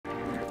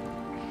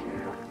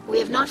We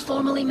have not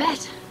formally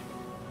met.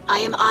 I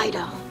am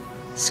Ido,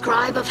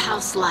 scribe of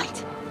House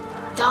Light,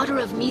 daughter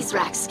of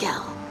Mizrak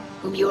Skell,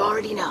 whom you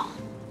already know.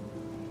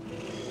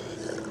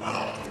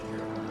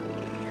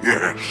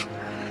 Yes.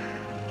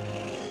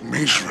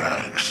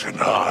 Mizrax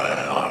and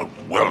I are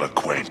well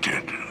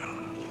acquainted.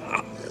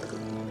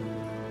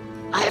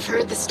 I have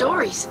heard the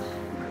stories.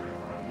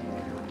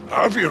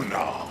 Have you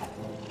now?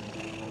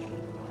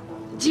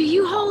 Do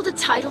you hold a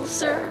title,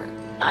 sir?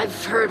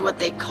 I've heard what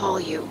they call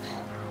you.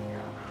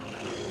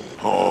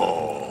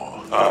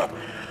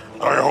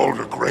 I hold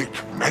a great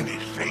many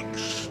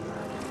things.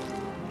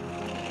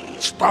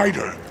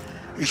 Spider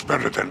is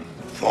better than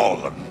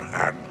Fallen,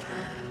 and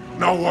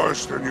no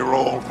worse than your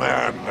old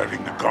man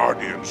letting the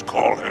Guardians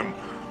call him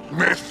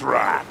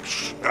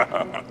Mithrax.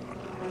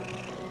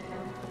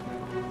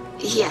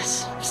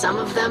 Yes, some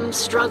of them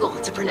struggle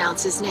to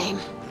pronounce his name.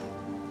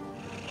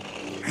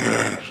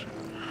 Yes.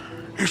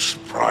 It's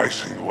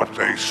surprising what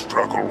they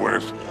struggle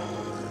with.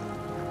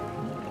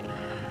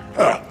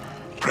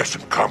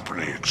 Present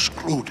company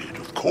excluded,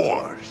 of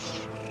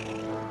course.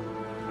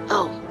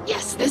 Oh,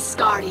 yes, this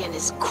Guardian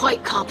is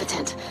quite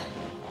competent.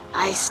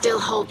 I still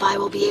hope I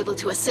will be able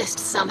to assist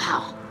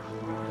somehow.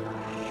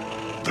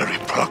 Very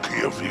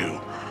plucky of you,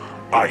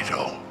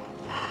 Ido.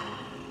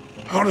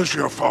 How does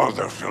your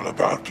father feel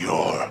about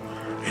your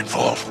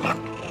involvement?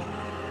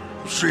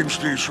 Seems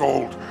these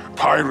old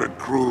pirate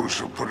crews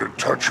have put a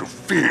touch of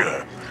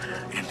fear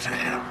into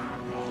him.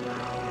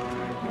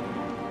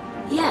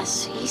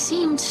 Yes, he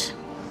seemed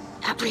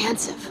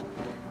apprehensive.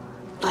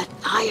 But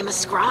I am a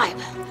scribe.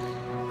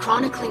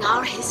 Chronicling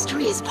our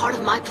history is part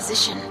of my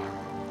position.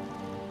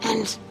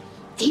 And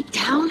deep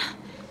down,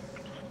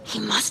 he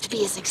must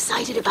be as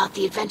excited about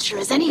the adventure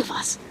as any of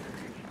us.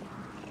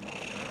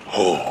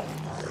 Oh,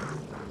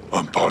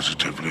 I'm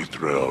positively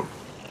thrilled.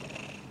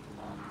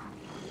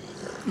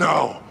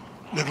 Now,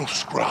 little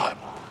scribe,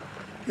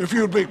 if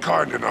you'd be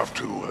kind enough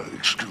to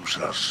excuse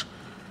us.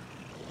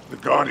 The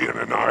Guardian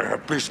and I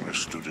have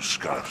business to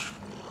discuss.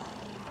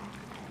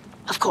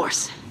 Of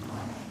course.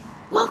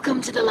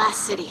 Welcome to the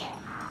last city.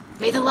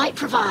 May the light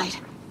provide.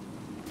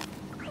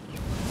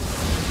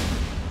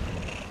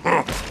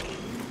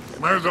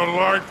 May the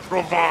light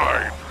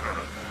provide.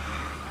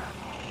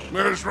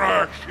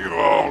 Mizrax, you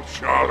old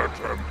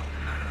charlatan.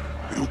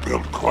 You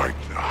built quite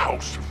the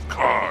house of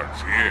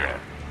cards here.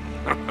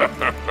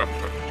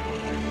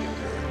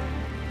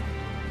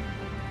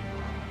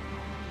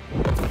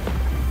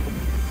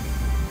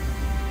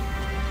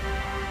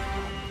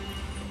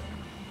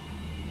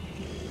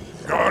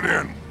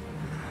 Guardian,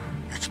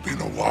 it's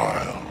been a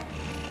while.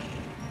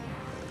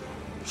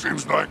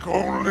 Seems like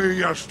only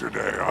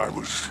yesterday I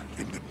was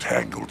in the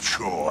Tangled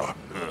Shore,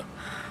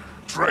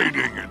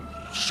 trading in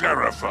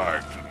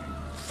Seraphite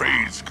and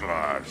Phase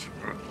Glass.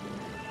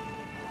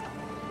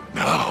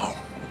 Now,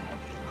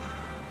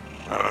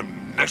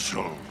 I'm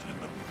nestled in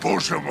the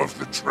bosom of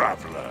the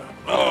Traveler.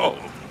 Oh.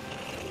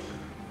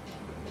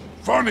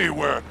 Funny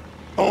where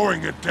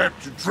owing a debt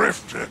to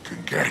Drifter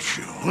can get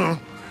you, huh?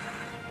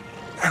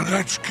 And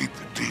let's keep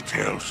the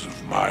details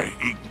of my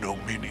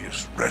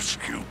ignominious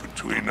rescue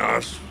between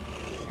us.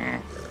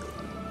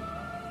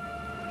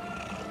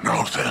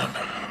 Now then.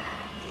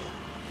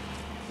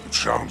 It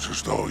sounds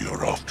as though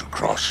you're off to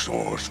cross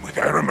swords with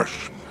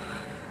Aramis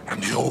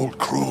and the old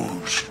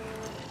crews.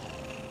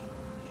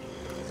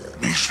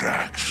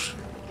 Mithrax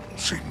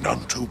seemed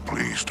none too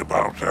pleased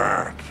about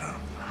that.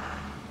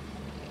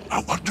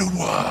 I wonder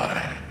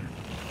why.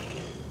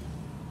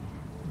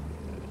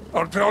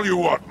 I'll tell you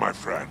what, my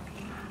friend.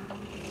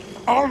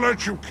 I'll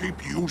let you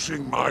keep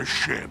using my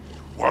ship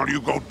while you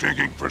go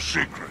digging for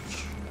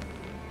secrets.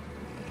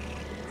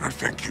 I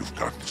think you've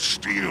got the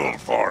steel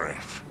for it.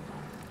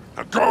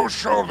 Now go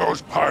show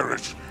those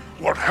pirates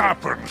what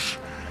happens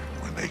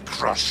when they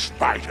crush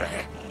Spider.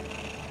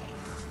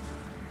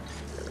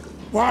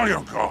 While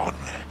you're gone,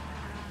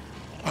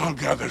 I'll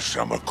gather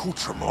some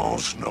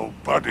accoutrements no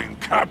budding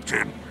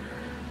captain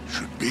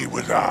should be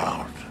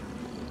without.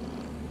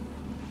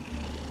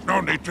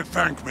 No need to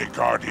thank me,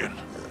 Guardian.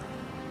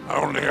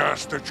 I only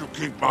ask that you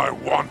keep my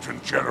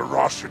wanton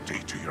generosity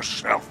to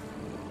yourself.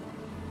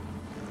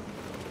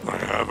 I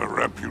have a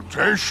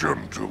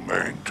reputation to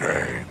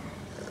maintain.